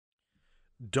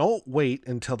Don't wait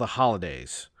until the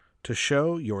holidays to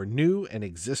show your new and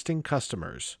existing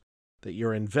customers that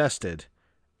you're invested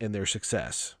in their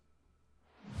success.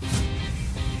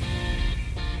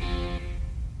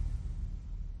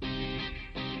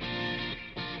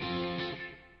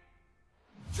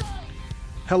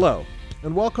 Hello,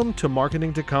 and welcome to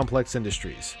Marketing to Complex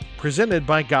Industries, presented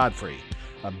by Godfrey,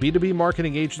 a B2B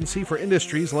marketing agency for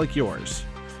industries like yours.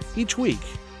 Each week,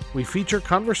 we feature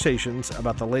conversations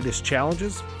about the latest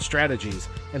challenges, strategies,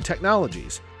 and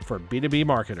technologies for B2B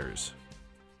marketers.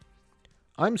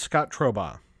 I'm Scott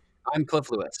Troba. I'm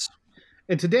Cliff Lewis.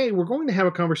 And today we're going to have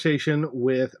a conversation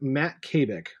with Matt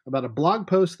Kabik about a blog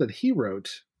post that he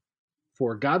wrote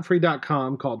for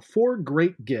Godfrey.com called 4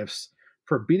 Great Gifts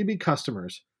for B2B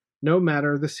Customers, No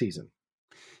Matter the Season.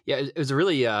 Yeah, it was a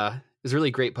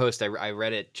really great post. I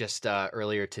read it just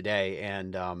earlier today,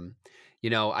 and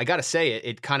I got to say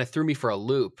it kind of threw me for a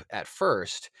loop at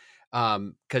first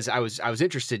because I was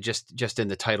interested just in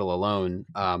the title alone,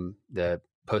 the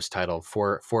post title,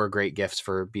 four great gifts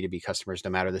for B2B customers,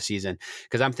 no matter the season.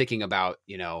 Because I'm thinking about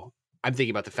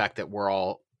the fact that we're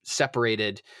all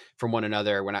separated from one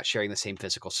another. We're not sharing the same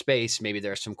physical space. Maybe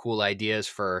there's some cool ideas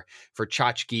for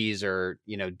tchotchkes or,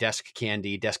 desk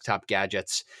candy, desktop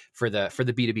gadgets for the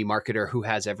B2B marketer who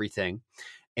has everything.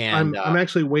 And I'm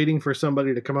actually waiting for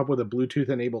somebody to come up with a Bluetooth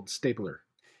enabled stapler.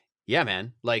 Yeah,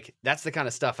 man. Like that's the kind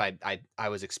of stuff I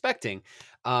was expecting.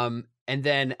 And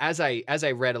then as I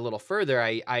read a little further,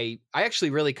 I actually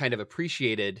really kind of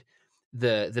appreciated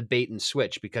the bait and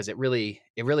switch because it really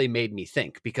made me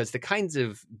think, because the kinds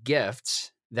of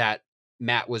gifts that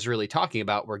Matt was really talking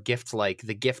about were gifts like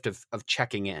the gift of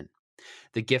checking in,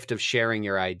 the gift of sharing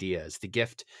your ideas, the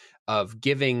gift of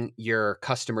giving your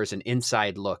customers an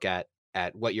inside look at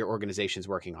what your organization's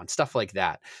working on, stuff like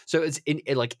that. So it's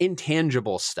like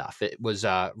intangible stuff. It was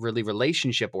really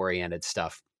relationship oriented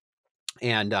stuff.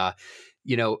 And,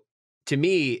 to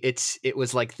me, it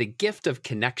was like the gift of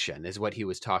connection is what he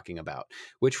was talking about,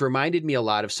 which reminded me a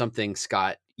lot of something,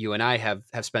 Scott, you and I have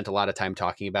spent a lot of time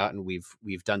talking about, and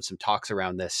we've done some talks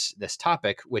around this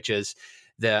topic, which is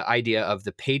the idea of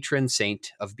the patron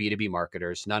saint of B2B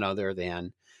marketers, none other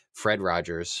than Fred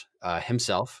Rogers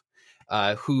himself,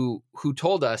 who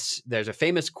told us. There's a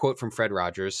famous quote from Fred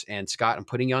Rogers, and Scott, I'm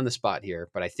putting you on the spot here,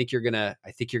 but I think you're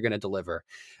gonna deliver.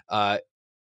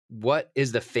 What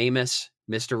is the famous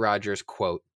Mr. Rogers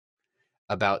quote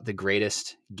about the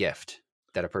greatest gift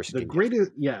that a person can give?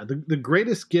 The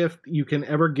greatest gift you can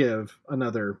ever give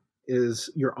another is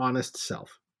your honest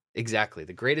self. Exactly.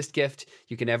 The greatest gift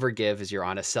you can ever give is your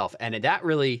honest self. And that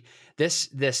really, this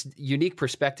unique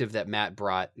perspective that Matt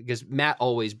brought, because Matt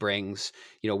always brings,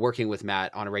 working with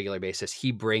Matt on a regular basis,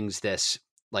 he brings this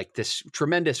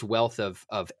tremendous wealth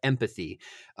of empathy,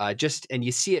 and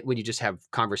you see it when you just have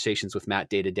conversations with Matt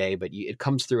day to day, but it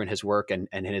comes through in his work and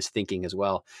in his thinking as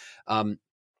well. And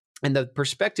the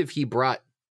perspective he brought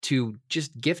to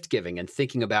just gift giving and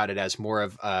thinking about it as more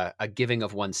of a giving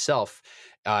of oneself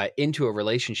into a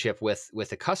relationship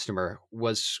with a customer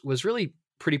was really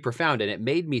pretty profound. And it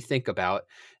made me think about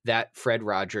that Fred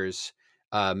Rogers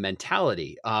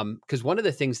mentality. Because one of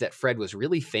the things that Fred was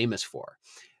really famous for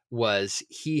was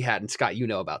he had, and Scott, you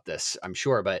know about this, I'm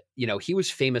sure, but he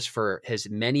was famous for his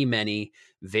many, many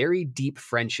very deep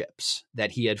friendships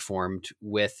that he had formed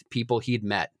with people he'd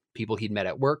met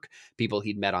at work, people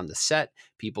he'd met on the set,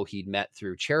 people he'd met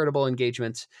through charitable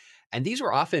engagements. And these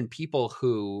were often people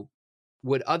who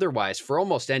would otherwise, for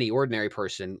almost any ordinary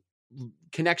person,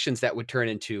 connections that would turn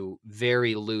into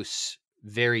very loose,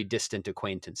 very distant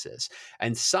acquaintances.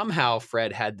 And somehow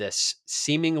Fred had this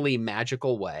seemingly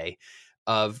magical way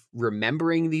of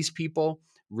remembering these people,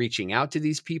 reaching out to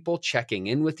these people, checking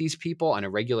in with these people on a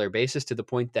regular basis, to the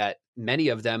point that many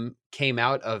of them came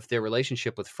out of their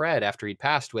relationship with Fred after he'd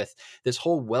passed with this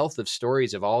whole wealth of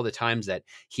stories of all the times that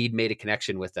he'd made a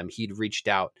connection with them. He'd reached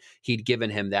out, he'd given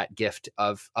him that gift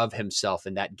of himself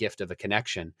and that gift of a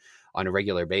connection on a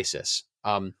regular basis.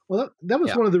 Well, that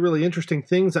was one of the really interesting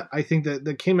things that I think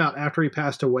that came out after he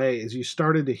passed away, is you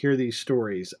started to hear these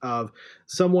stories of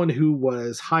someone who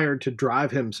was hired to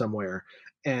drive him somewhere.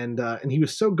 And he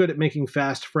was so good at making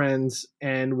fast friends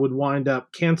and would wind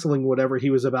up canceling whatever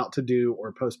he was about to do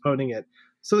or postponing it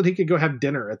so that he could go have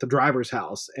dinner at the driver's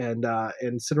house and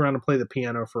sit around and play the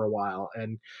piano for a while.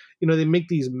 And, they make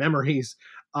these memories.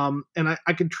 And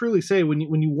I could truly say when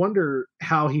you wonder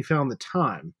how he found the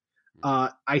time,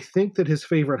 I think that his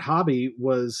favorite hobby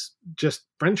was just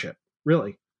friendship,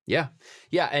 really. Yeah.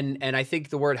 Yeah. And I think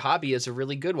the word hobby is a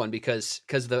really good one because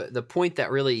the point that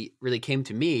really came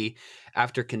to me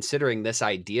after considering this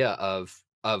idea of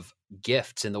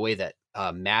gifts and the way that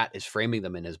Matt is framing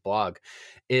them in his blog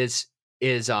is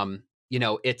it's an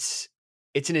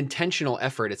intentional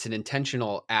effort. It's an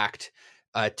intentional act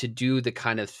to do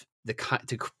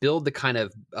to build the kind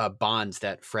of bonds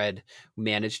that Fred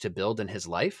managed to build in his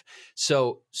life.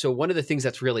 So one of the things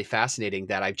that's really fascinating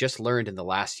that I've just learned in the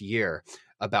last year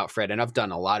about Fred, and I've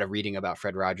done a lot of reading about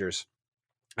Fred Rogers,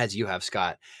 as you have,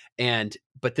 Scott.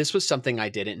 But this was something I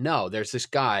didn't know. There's this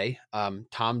guy, Tom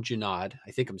Junod,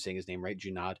 I think I'm saying his name right,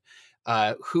 Junod,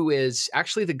 who is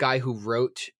actually the guy who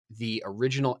wrote the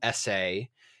original essay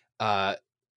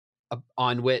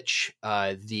on which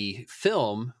the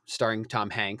film starring Tom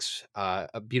Hanks,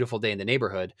 A Beautiful Day in the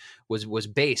Neighborhood, was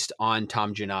based on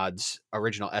Tom Junod's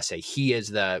original essay. He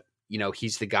is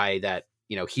he's the guy that,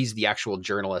 he's the actual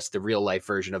journalist, the real life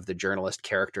version of the journalist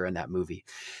character in that movie.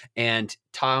 And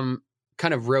Tom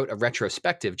kind of wrote a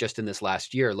retrospective just in this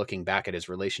last year, looking back at his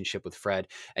relationship with Fred.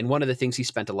 And one of the things he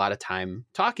spent a lot of time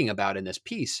talking about in this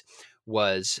piece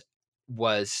was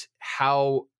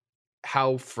how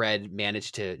Fred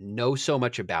managed to know so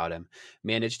much about him,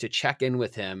 managed to check in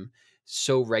with him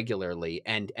so regularly,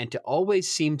 and to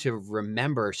always seem to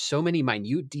remember so many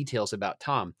minute details about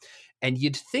Tom. And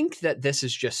you'd think that this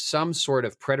is just some sort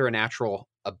of preternatural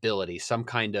ability, some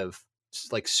kind of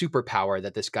like superpower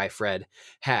that this guy Fred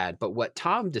had. But what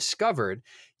Tom discovered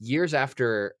years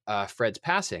after Fred's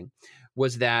passing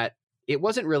was that it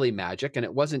wasn't really magic, and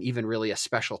it wasn't even really a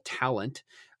special talent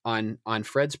on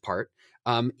Fred's part.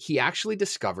 He actually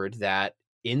discovered that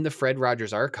in the Fred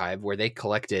Rogers archive, where they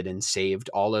collected and saved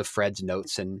all of Fred's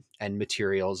notes and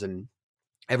materials and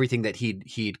everything that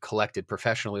he'd collected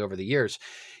professionally over the years,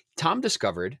 Tom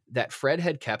discovered that Fred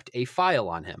had kept a file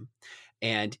on him,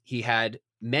 and he had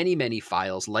many, many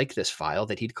files like this file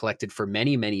that he'd collected for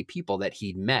many, many people that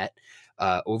he'd met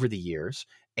over the years.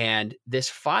 And this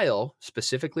file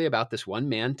specifically about this one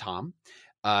man, Tom,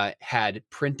 had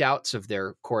printouts of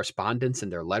their correspondence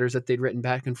and their letters that they'd written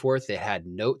back and forth. They had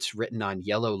notes written on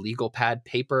yellow legal pad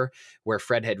paper where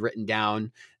Fred had written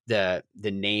down the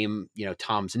name,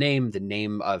 Tom's name, the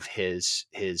name of his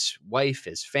wife,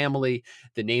 his family,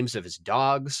 the names of his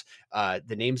dogs,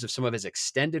 the names of some of his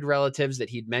extended relatives that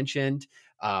he'd mentioned,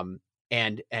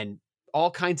 and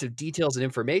all kinds of details and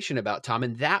information about Tom.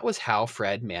 And that was how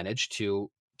Fred managed to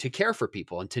care for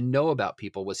people and to know about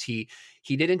people. Was he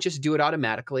didn't just do it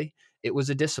automatically. It was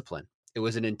a discipline. It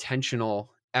was an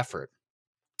intentional effort.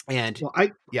 And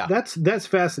that's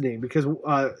fascinating, because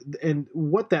and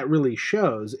what that really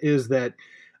shows is that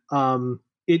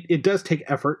it does take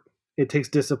effort, it takes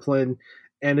discipline,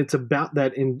 and it's about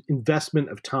that investment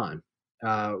of time,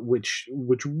 which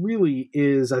really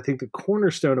is, I think, the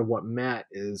cornerstone of what Matt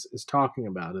is talking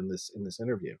about in this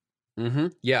interview. Mm-hmm.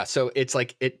 Yeah. So it's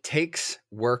like, it takes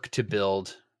work to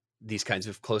build these kinds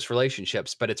of close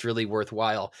relationships, but it's really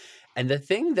worthwhile. And the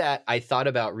thing that I thought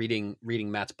about reading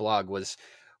Matt's blog was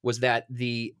that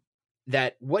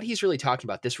that what he's really talking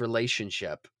about, this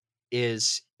relationship,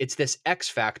 it's this X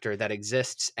factor that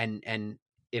exists. And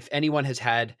if anyone has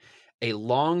had a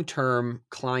long-term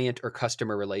client or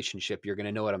customer relationship, you're going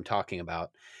to know what I'm talking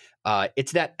about.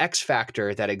 It's that X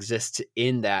factor that exists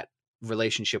in that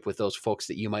relationship with those folks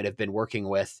that you might have been working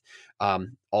with,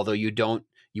 although you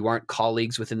aren't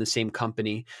colleagues within the same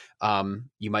company.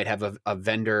 You might have a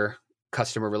vendor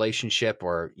customer relationship,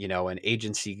 or an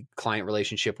agency client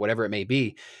relationship, whatever it may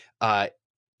be.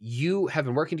 You have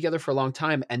been working together for a long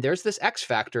time, and there's this X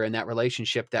factor in that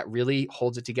relationship that really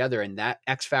holds it together, and that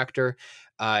X factor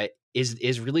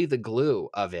is really the glue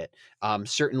of it.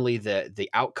 Certainly the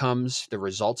outcomes, the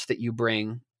results that you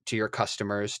bring to your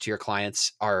customers, to your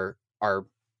clients, are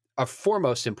of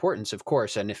foremost importance, of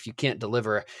course. And if you can't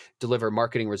deliver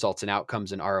marketing results and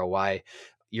outcomes and ROI,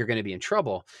 you're going to be in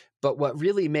trouble. But what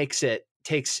really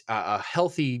takes a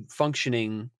healthy,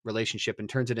 functioning relationship and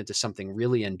turns it into something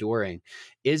really enduring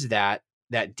is that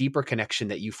deeper connection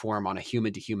that you form on a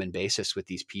human to human basis with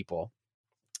these people.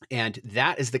 And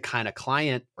that is the kind of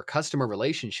client or customer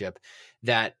relationship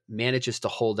that manages to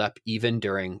hold up even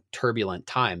during turbulent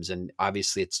times. And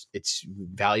obviously it's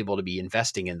valuable to be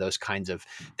investing in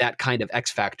that kind of X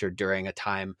factor during a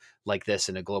time like this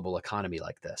in a global economy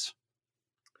like this.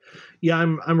 Yeah,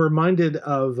 I'm reminded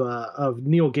of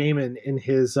Neil Gaiman in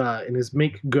his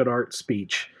Make Good Art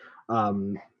speech,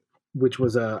 which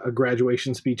was a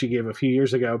graduation speech he gave a few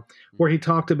years ago, where he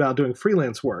talked about doing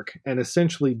freelance work and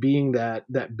essentially being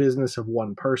that business of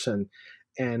one person,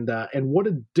 and what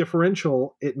a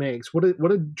differential it makes, what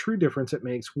a true difference it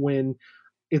makes when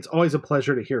it's always a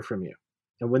pleasure to hear from you,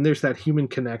 and when there's that human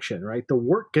connection, right? The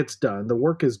work gets done, the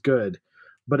work is good,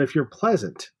 but if you're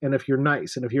pleasant and if you're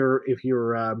nice and if you're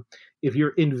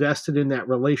invested in that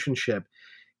relationship,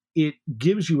 it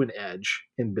gives you an edge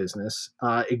in business.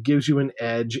 It gives you an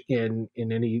edge in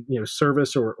any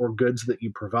service or goods that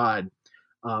you provide,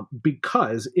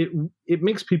 because it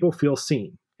makes people feel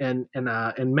seen. And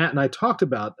Matt and I talked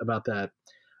about that,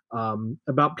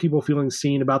 about people feeling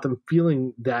seen, about them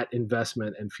feeling that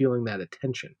investment and feeling that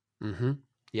attention. Mm-hmm.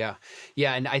 Yeah,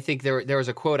 yeah, and I think there was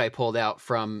a quote I pulled out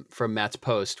from Matt's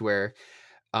post where,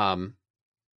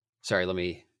 sorry, let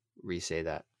me re-say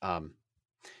that.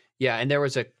 Yeah, and there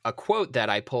was a quote that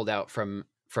I pulled out from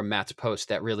Matt's post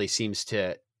that really seems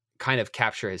to kind of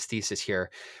capture his thesis here,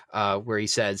 where he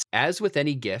says, "As with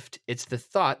any gift, it's the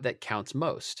thought that counts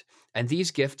most. And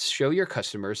these gifts show your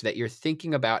customers that you're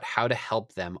thinking about how to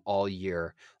help them all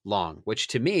year long," which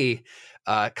to me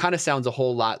kind of sounds a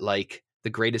whole lot like the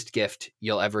greatest gift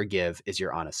you'll ever give is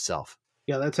your honest self.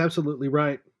 Yeah, that's absolutely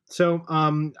right. So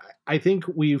I think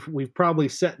we've probably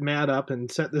set Matt up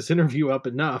and set this interview up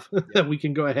enough that we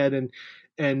can go ahead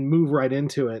and move right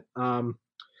into it.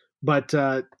 But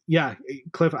yeah,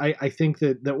 Cliff, I think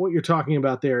that what you're talking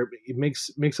about there, it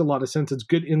makes a lot of sense. It's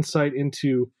good insight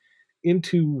into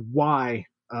why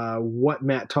what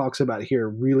Matt talks about here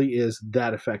really is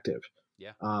that effective.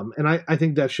 Yeah. And I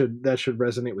think that should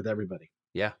resonate with everybody.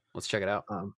 Yeah, let's check it out.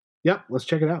 Yeah, let's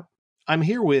check it out. I'm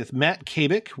here with Matt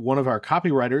Kabik, one of our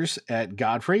copywriters at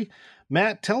Godfrey.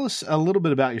 Matt, tell us a little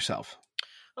bit about yourself.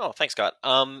 Oh, thanks, Scott.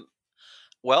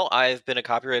 Well, I've been a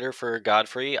copywriter for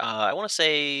Godfrey. I want to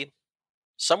say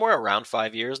somewhere around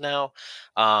 5 years now.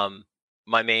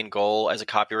 My main goal as a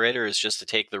copywriter is just to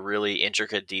take the really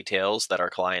intricate details that our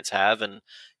clients have and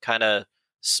kind of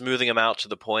smoothing them out to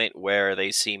the point where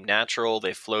they seem natural,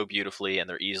 they flow beautifully, and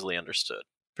they're easily understood.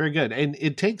 Very good. And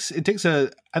it takes I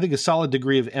think a solid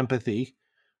degree of empathy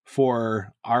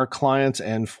for our clients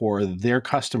and for their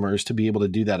customers to be able to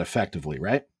do that effectively,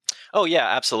 right? Oh yeah,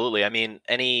 absolutely. I mean,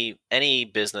 any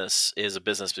business is a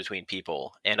business between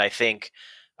people, and I think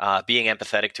being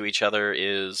empathetic to each other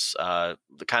is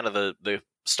the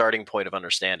starting point of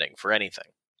understanding for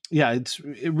anything. Yeah, it's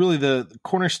really the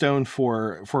cornerstone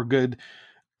for good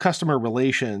customer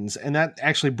relations. And that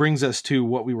actually brings us to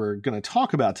what we were going to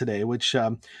talk about today, which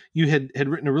you had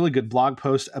written a really good blog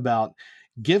post about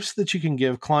gifts that you can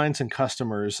give clients and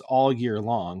customers all year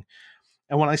long.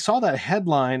 And when I saw that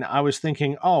headline, I was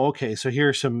thinking, oh, okay, so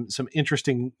here's some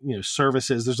interesting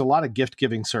services. There's a lot of gift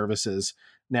giving services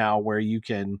now where you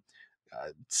can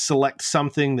select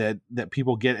something that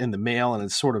people get in the mail, and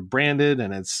it's sort of branded,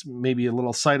 and it's maybe a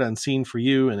little sight unseen for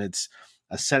you, and it's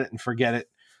a set it and forget it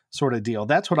sort of deal.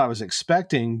 That's what I was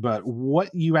expecting, but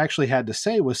what you actually had to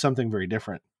say was something very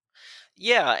different.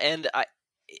 Yeah, and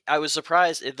I was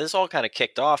surprised. This all kind of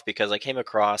kicked off because I came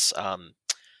across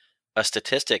a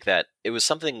statistic that it was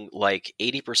something like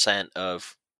 80%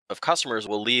 of customers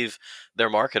will leave their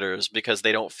marketers because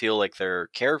they don't feel like they're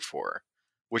cared for,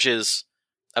 which is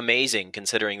amazing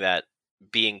considering that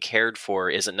being cared for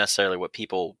isn't necessarily what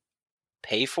people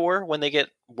pay for when they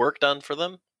get work done for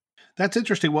them. That's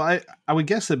interesting. Well, I would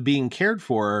guess that being cared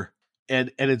for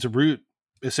at its root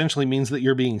essentially means that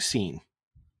you're being seen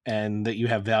and that you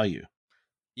have value.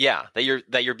 Yeah,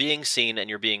 that you're being seen and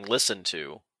you're being listened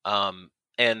to,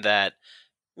 and that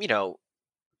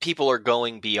people are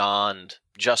going beyond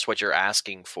just what you're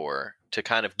asking for to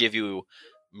kind of give you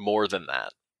more than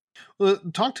that. Well,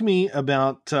 talk to me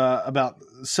about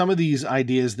some of these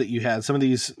ideas that you had, some of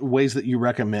these ways that you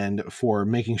recommend for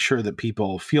making sure that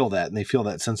people feel that and they feel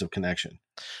that sense of connection.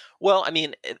 Well, I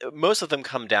mean, most of them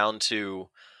come down to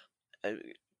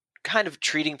kind of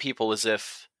treating people as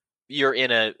if you're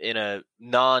in a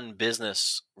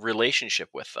non-business relationship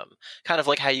with them, kind of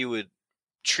like how you would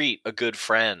treat a good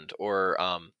friend or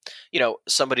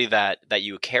somebody that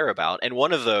you care about. And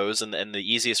one of those, and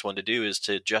the easiest one to do, is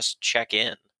to just check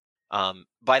in.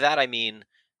 By that I mean,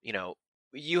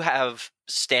 you have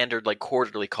standard like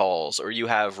quarterly calls, or you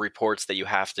have reports that you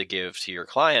have to give to your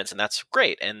clients, and that's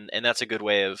great, and that's a good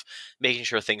way of making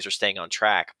sure things are staying on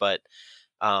track. But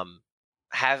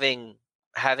having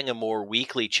a more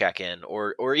weekly check-in,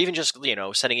 or even just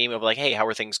sending an email like, hey, how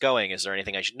are things going? Is there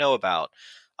anything I should know about?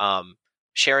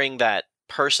 Sharing that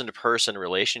person-to-person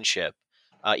relationship,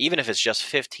 even if it's just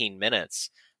 15 minutes,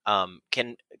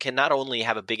 can not only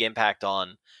have a big impact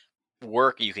on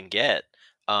work you can get,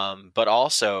 but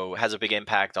also has a big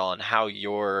impact on how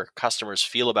your customers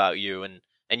feel about you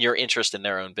and your interest in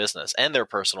their own business and their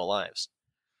personal lives.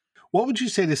 What would you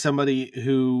say to somebody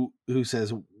who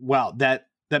says, wow, that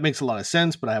makes a lot of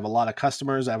sense, but I have a lot of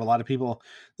customers, I have a lot of people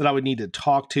that I would need to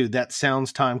talk to. That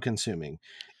sounds time consuming.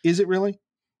 Is it really?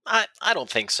 I don't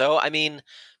think so. I mean,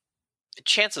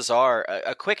 chances are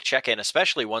a quick check-in,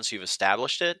 especially once you've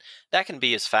established it, that can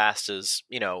be as fast as,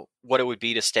 what it would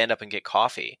be to stand up and get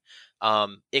coffee.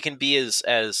 It can be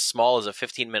as small as a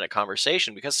 15-minute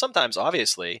conversation, because sometimes,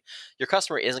 obviously, your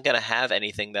customer isn't going to have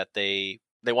anything that they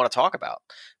want to talk about.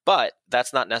 But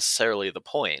that's not necessarily the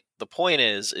point. The point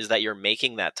is that you're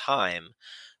making that time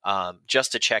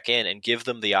just to check in and give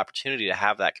them the opportunity to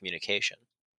have that communication.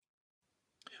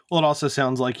 Well, it also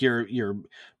sounds like you're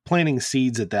planting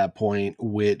seeds at that point,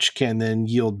 which can then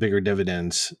yield bigger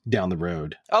dividends down the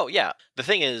road. Oh, yeah. The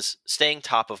thing is, staying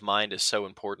top of mind is so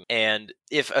important. And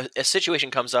if a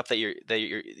situation comes up that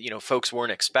you're folks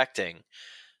weren't expecting,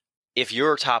 if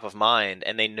you're top of mind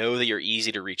and they know that you're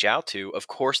easy to reach out to, of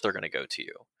course they're going to go to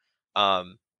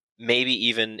you. Maybe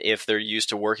even if they're used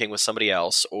to working with somebody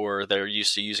else, or they're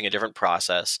used to using a different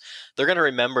process, they're going to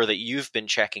remember that you've been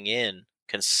checking in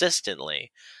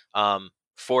consistently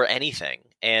for anything.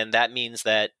 And that means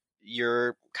that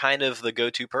you're kind of the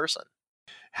go-to person.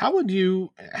 How would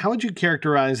you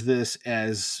characterize this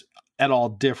as at all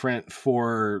different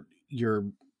for your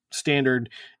standard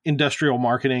industrial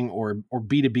marketing or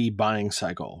B2B buying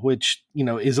cycle, which,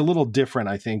 is a little different,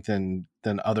 I think, than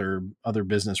other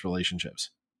business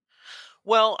relationships?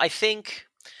 Well, I think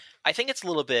it's a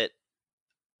little bit,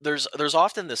 there's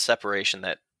often this separation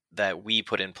that we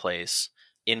put in place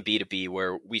in B2B,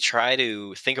 where we try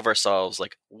to think of ourselves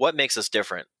like, what makes us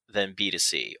different than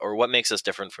B2C, or what makes us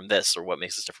different from this, or what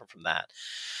makes us different from that.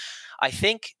 I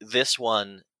think this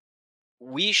one,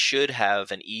 we should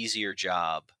have an easier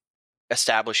job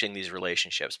establishing these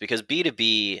relationships, because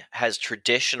B2B has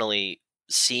traditionally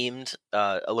seemed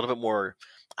a little bit more,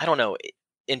 I don't know,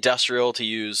 industrial, to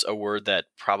use a word that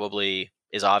probably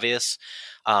is obvious.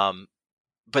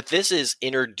 But this is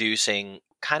introducing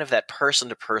kind of that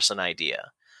person-to-person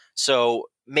idea. So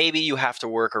maybe you have to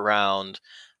work around,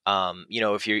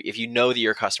 if you know that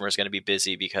your customer is going to be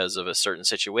busy because of a certain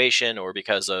situation, or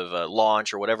because of a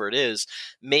launch, or whatever it is,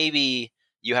 maybe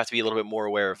you have to be a little bit more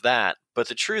aware of that. But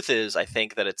the truth is, I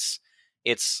think that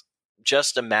it's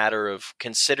just a matter of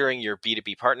considering your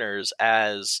B2B partners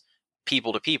as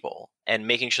people to people, and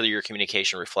making sure that your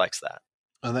communication reflects that.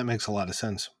 Oh, that makes a lot of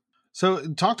sense. So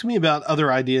talk to me about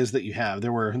other ideas that you have.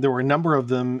 There were a number of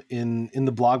them in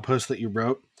the blog post that you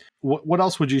wrote. What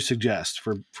else would you suggest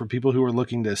for people who are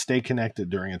looking to stay connected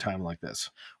during a time like this?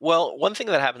 Well, one thing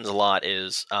that happens a lot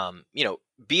is,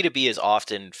 B2B is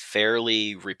often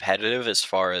fairly repetitive as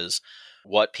far as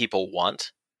what people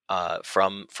want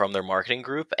from their marketing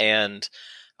group. And,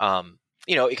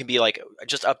 it can be like,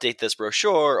 just update this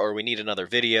brochure, or we need another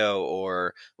video,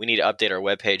 or we need to update our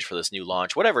webpage for this new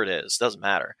launch, whatever it is, doesn't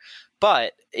matter.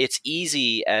 But it's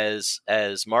easy as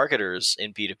marketers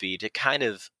in B2B to kind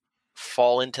of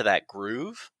fall into that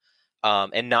groove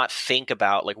and not think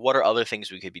about, like, what are other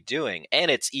things we could be doing. And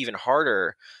it's even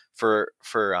harder for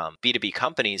B2B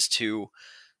companies to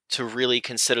really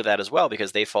consider that as well,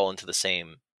 because they fall into the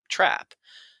same trap.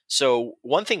 So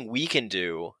one thing we can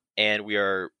do, and we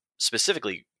are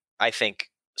specifically, I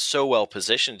think, so well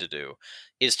positioned to do,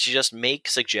 is to just make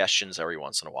suggestions every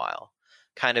once in a while.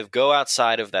 Kind of go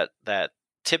outside of that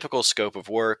typical scope of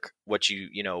work, what you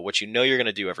know you're going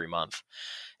to do every month,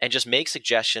 and just make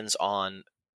suggestions on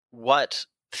what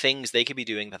things they could be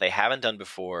doing that they haven't done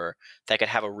before that could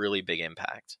have a really big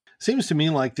impact. Seems to me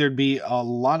like there'd be a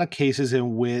lot of cases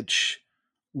in which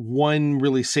one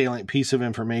really salient piece of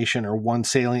information, or one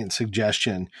salient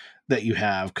suggestion that you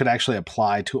have, could actually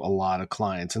apply to a lot of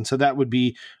clients. And so that would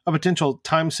be a potential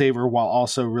time saver, while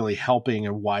also really helping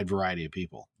a wide variety of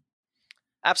people.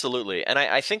 Absolutely. And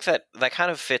I think that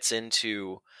kind of fits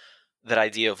into that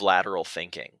idea of lateral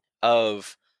thinking,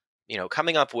 of,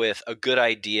 coming up with a good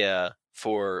idea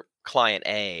for client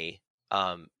A.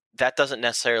 That doesn't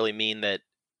necessarily mean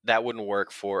that wouldn't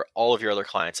work for all of your other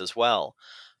clients as well.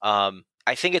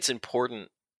 I think it's important,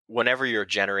 whenever you're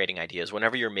generating ideas,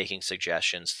 whenever you're making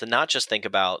suggestions, to not just think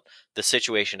about the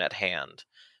situation at hand,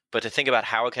 but to think about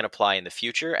how it can apply in the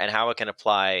future, and how it can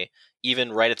apply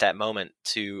even right at that moment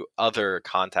to other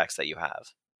contacts that you have.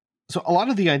 So a lot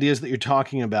of the ideas that you're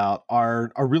talking about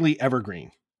are really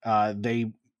evergreen.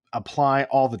 They apply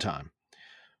all the time.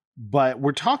 But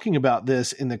we're talking about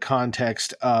this in the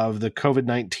context of the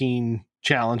COVID-19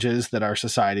 challenges that our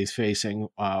society is facing.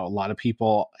 A lot of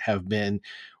people have been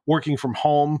working from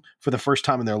home for the first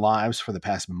time in their lives for the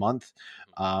past month.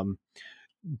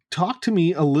 Talk to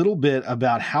me a little bit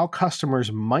about how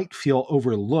customers might feel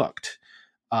overlooked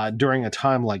during a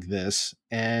time like this,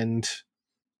 and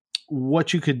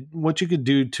what you could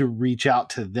do to reach out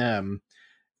to them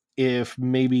if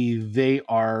maybe they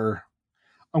are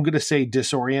I'm going to say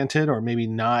disoriented, or maybe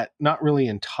not really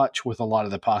in touch with a lot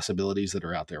of the possibilities that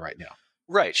are out there right now.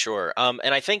 Right, sure.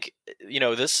 And I think,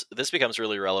 this becomes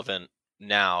really relevant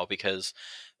now because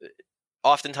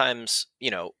oftentimes,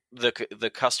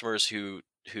 the customers who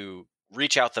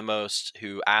reach out the most,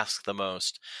 who ask the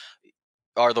most,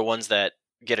 are the ones that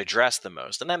get addressed the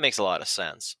most, and that makes a lot of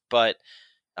sense. But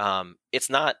it's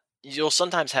not. You'll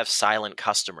sometimes have silent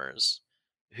customers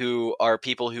who are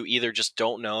people who either just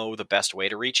don't know the best way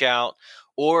to reach out,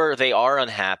 or they are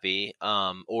unhappy,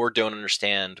 or don't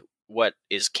understand what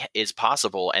is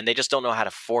possible, and they just don't know how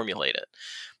to formulate it.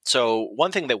 So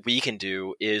one thing that we can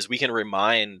do is we can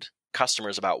remind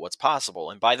customers about what's possible.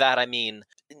 And by that, I mean,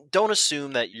 don't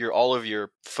assume that all of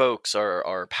your folks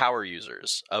are power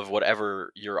users of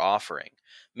whatever you're offering.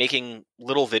 Making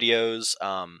little videos,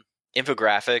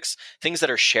 infographics, things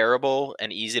that are shareable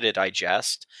and easy to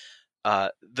digest.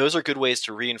 Those are good ways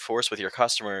to reinforce with your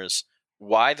customers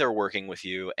why they're working with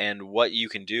you and what you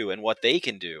can do and what they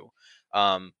can do.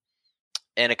 And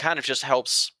it kind of just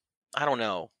helps, I don't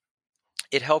know,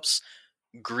 it helps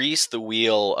grease the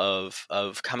wheel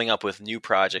of coming up with new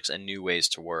projects and new ways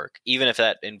to work, even if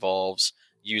that involves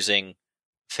using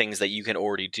things that you can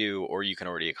already do or you can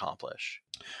already accomplish.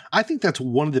 I think that's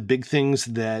one of the big things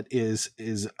that is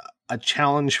a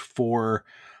challenge for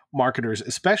marketers,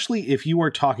 especially if you are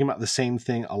talking about the same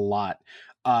thing a lot.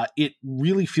 It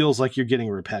really feels like you're getting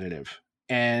repetitive.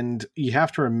 And you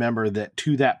have to remember that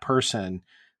to that person,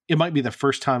 it might be the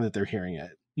first time that they're hearing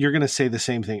it. You're going to say the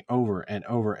same thing over and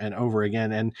over and over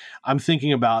again. And I'm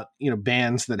thinking about,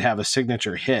 bands that have a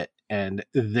signature hit and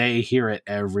they hear it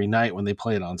every night when they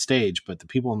play it on stage, but the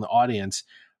people in the audience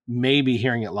may be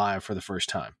hearing it live for the first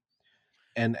time.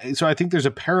 And so I think there's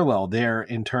a parallel there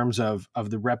in terms of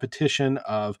the repetition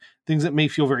of things that may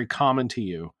feel very common to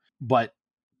you, but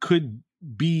could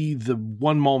be the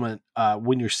one moment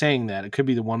when you're saying that, it could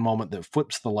be the one moment that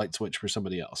flips the light switch for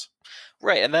somebody else.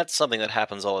 Right. And that's something that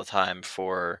happens all the time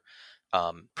for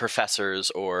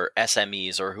professors or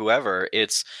SMEs or whoever.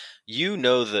 It's,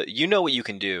 what you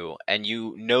can do and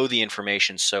you know the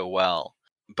information so well,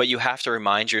 but you have to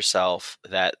remind yourself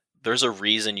that there's a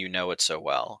reason you know it so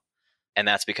well. And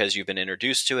that's because you've been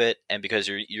introduced to it and because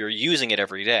you're using it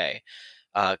every day.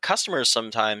 Customers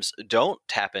sometimes don't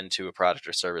tap into a product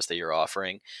or service that you're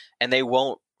offering, and they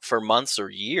won't for months or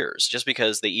years just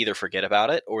because they either forget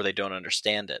about it or they don't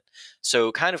understand it.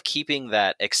 So kind of keeping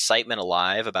that excitement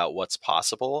alive about what's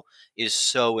possible is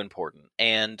so important,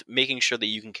 and making sure that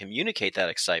you can communicate that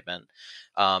excitement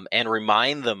and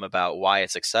remind them about why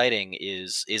it's exciting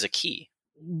is a key.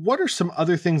 What are some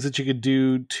other things that you could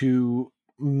do to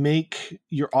make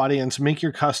your audience, make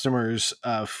your customers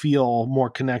feel more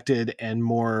connected and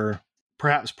more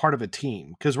perhaps part of a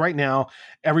team? Because right now,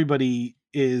 everybody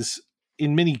is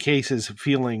in many cases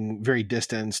feeling very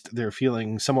distanced. They're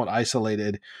feeling somewhat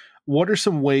isolated. What are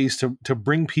some ways to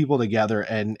bring people together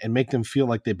and make them feel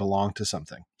like they belong to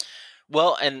something?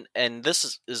 Well, and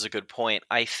this is a good point.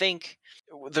 I think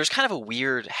there's kind of a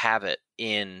weird habit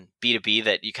in B2B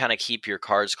that you kind of keep your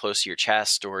cards close to your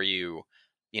chest, or you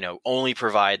only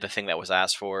provide the thing that was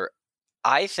asked for.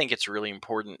 I think it's really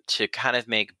important to kind of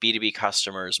make B2B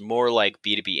customers more like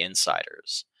B2B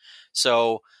insiders.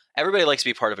 So everybody likes to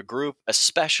be part of a group,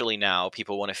 especially now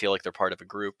people want to feel like they're part of a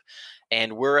group.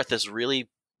 And we're at this really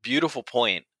beautiful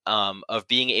point of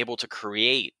being able to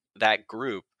create that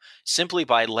group simply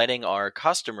by letting our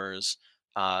customers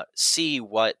see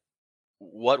what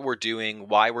we're doing,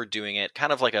 why we're doing it,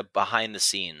 kind of like a behind the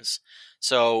scenes.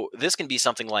 So this can be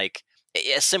something like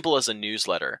as simple as a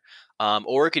newsletter,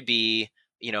 or it could be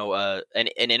an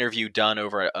interview done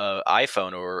over an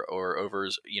iPhone or over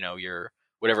your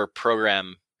whatever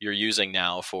program you're using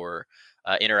now for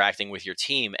interacting with your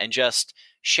team, and just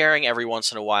sharing every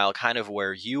once in a while kind of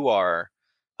where you are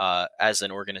as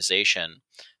an organization,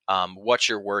 what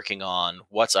you're working on,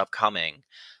 what's upcoming.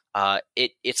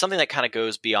 It's something that kind of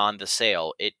goes beyond the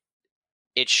sale.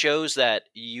 It shows that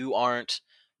you aren't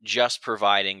just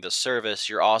providing the service,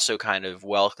 you're also kind of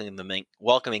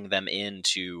welcoming them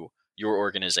into your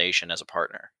organization as a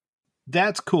partner.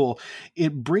 That's cool.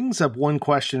 It brings up one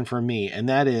question for me, and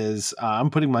that is, I'm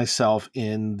putting myself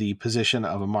in the position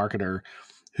of a marketer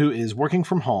who is working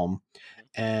from home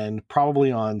and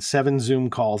probably on 7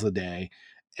 Zoom calls a day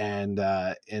and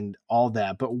all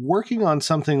that, but working on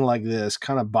something like this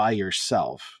kind of by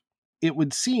yourself. It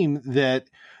would seem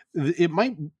that it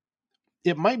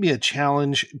might be a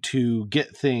challenge to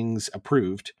get things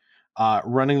approved,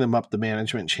 running them up the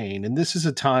management chain. And this is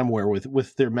a time where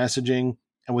with their messaging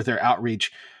and with their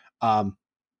outreach,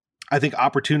 I think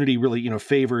opportunity really,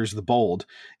 favors the bold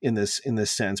in this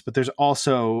sense, but there's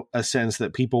also a sense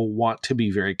that people want to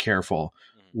be very careful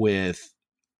with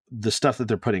the stuff that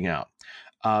they're putting out.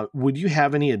 Would you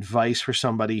have any advice for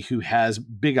somebody who has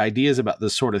big ideas about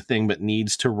this sort of thing, but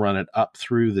needs to run it up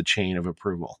through the chain of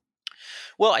approval?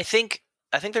 Well, I think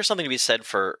there's something to be said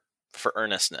for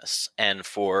earnestness and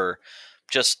for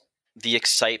just the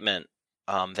excitement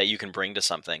that you can bring to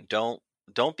something. Don't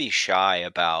be shy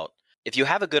about, if you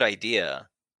have a good idea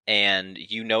and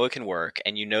you know it can work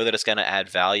and you know that it's going to add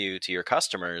value to your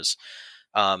customers,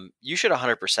 you should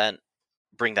 100%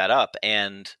 bring that up.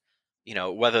 And,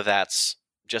 whether that's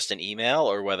just an email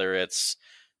or whether it's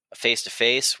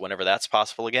face-to-face whenever that's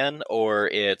possible again, or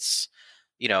it's,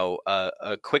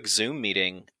 a quick Zoom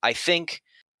meeting. I think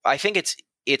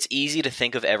it's easy to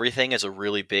think of everything as a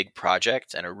really big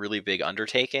project and a really big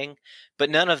undertaking, but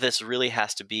none of this really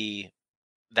has to be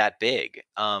that big.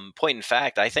 Point in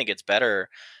fact, I think it's better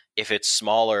if it's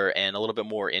smaller and a little bit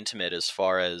more intimate as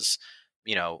far as,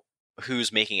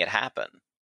 who's making it happen.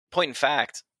 Point in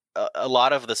fact, a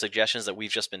lot of the suggestions that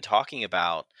we've just been talking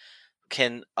about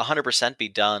can 100% be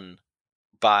done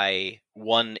by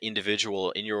one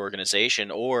individual in your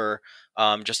organization or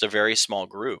just a very small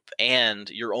group. And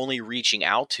you're only reaching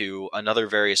out to another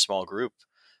very small group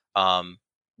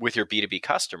with your B2B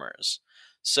customers.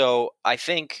 So I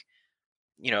think,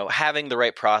 having the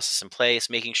right process in place,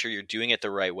 making sure you're doing it the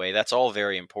right way, that's all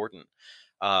very important.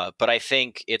 But I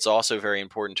think it's also very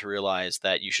important to realize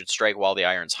that you should strike while the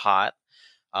iron's hot,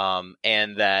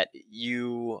 and that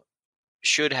you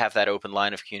should have that open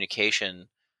line of communication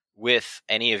with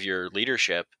any of your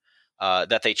leadership,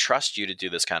 that they trust you to do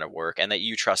this kind of work and that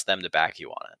you trust them to back you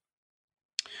on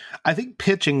it. I think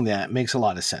pitching that makes a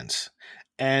lot of sense.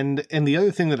 And the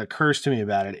other thing that occurs to me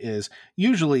about it is,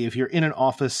 usually if you're in an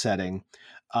office setting,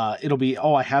 it'll be,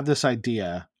 I have this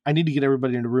idea. I need to get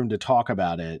everybody in a room to talk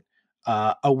about it.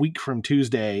 A week from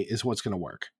Tuesday is what's going to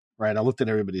work, right? I looked at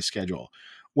everybody's schedule.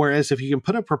 Whereas if you can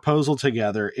put a proposal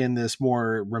together in this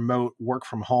more remote work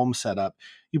from home setup,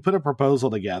 you put a proposal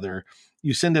together,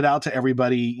 you send it out to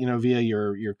everybody, via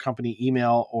your company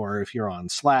email, or if you're on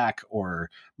Slack or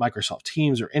Microsoft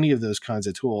Teams or any of those kinds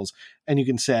of tools, and you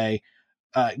can say,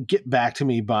 get back to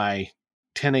me by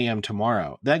 10 a.m.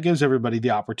 tomorrow. That gives everybody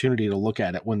the opportunity to look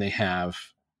at it when they have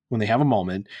a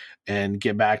moment and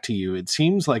get back to you. It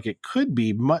seems like it could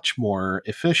be much more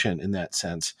efficient in that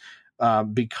sense,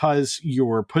 because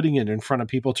you're putting it in front of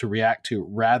people to react to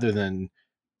rather than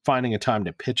finding a time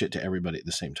to pitch it to everybody at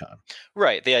the same time.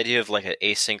 Right. The idea of like an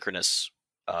asynchronous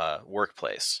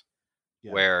workplace,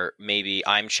 where maybe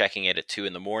I'm checking it at 2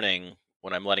 a.m.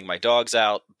 when I'm letting my dogs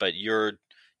out, but you're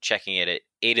checking it at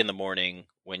 8 a.m.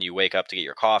 when you wake up to get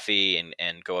your coffee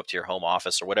and go up to your home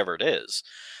office or whatever it is.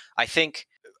 I think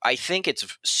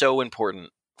it's so important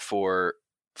for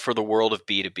the world of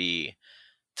B2B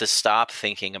to stop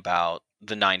thinking about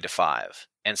the 9 to 5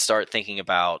 and start thinking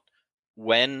about,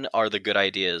 when are the good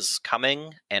ideas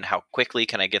coming and how quickly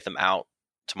can I get them out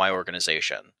to my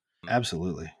organization?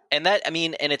 Absolutely. And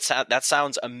that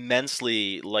sounds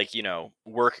immensely like,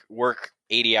 work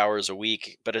 80 hours a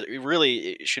week, but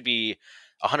it should be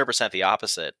 100% the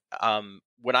opposite.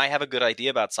 When I have a good idea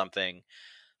about something,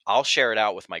 I'll share it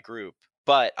out with my group,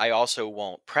 but I also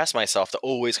won't press myself to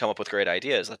always come up with great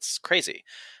ideas. That's crazy.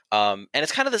 And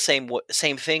it's kind of the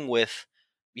same thing with,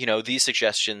 these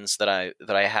suggestions that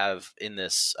I have in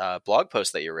this blog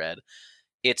post that you read.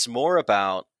 It's more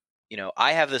about,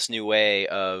 I have this new way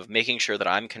of making sure that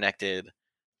I'm connected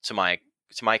to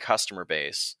my customer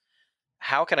base.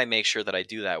 How can I make sure that I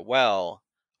do that well?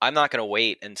 I'm not going to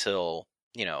wait until,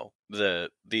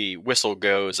 the whistle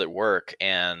goes at work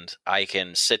and I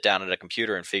can sit down at a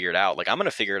computer and figure it out. Like, I'm going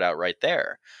to figure it out right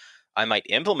there. I might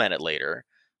implement it later.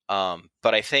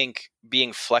 But I think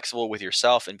being flexible with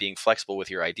yourself and being flexible with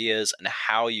your ideas and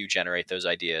how you generate those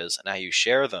ideas and how you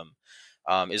share them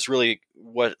is really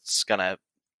what's going to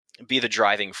be the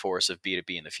driving force of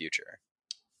B2B in the future.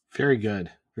 Very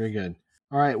good. Very good.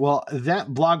 All right. Well,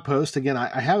 that blog post, again,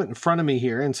 I have it in front of me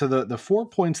here. And so the 4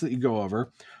 points that you go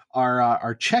over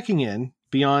are checking in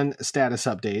beyond status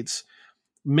updates,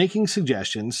 making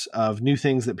suggestions of new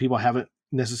things that people haven't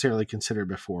necessarily considered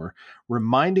before,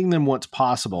 reminding them what's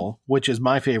possible, which is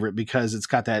my favorite because it's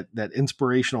got that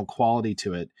inspirational quality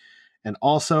to it, and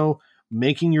also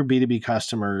making your B2B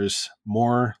customers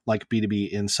more like B2B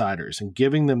insiders and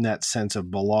giving them that sense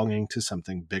of belonging to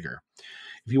something bigger.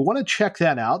 If you want to check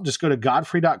that out, just go to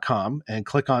godfrey.com and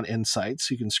click on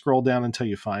Insights. You can scroll down until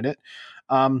you find it.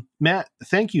 Matt,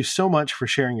 thank you so much for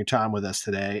sharing your time with us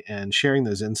today and sharing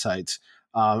those insights.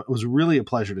 It was really a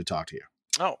pleasure to talk to you.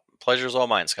 Oh, pleasure's all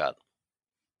mine, Scott.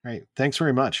 All right. Thanks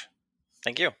very much.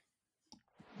 Thank you.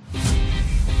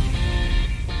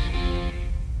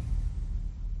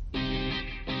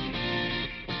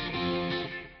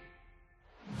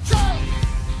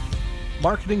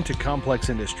 Marketing to Complex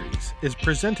Industries is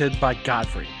presented by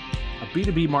Godfrey, a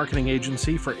B2B marketing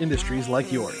agency for industries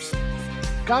like yours.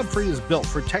 Godfrey is built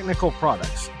for technical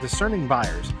products, discerning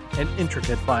buyers, and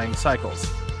intricate buying cycles.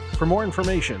 For more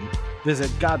information,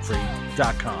 visit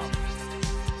godfrey.com.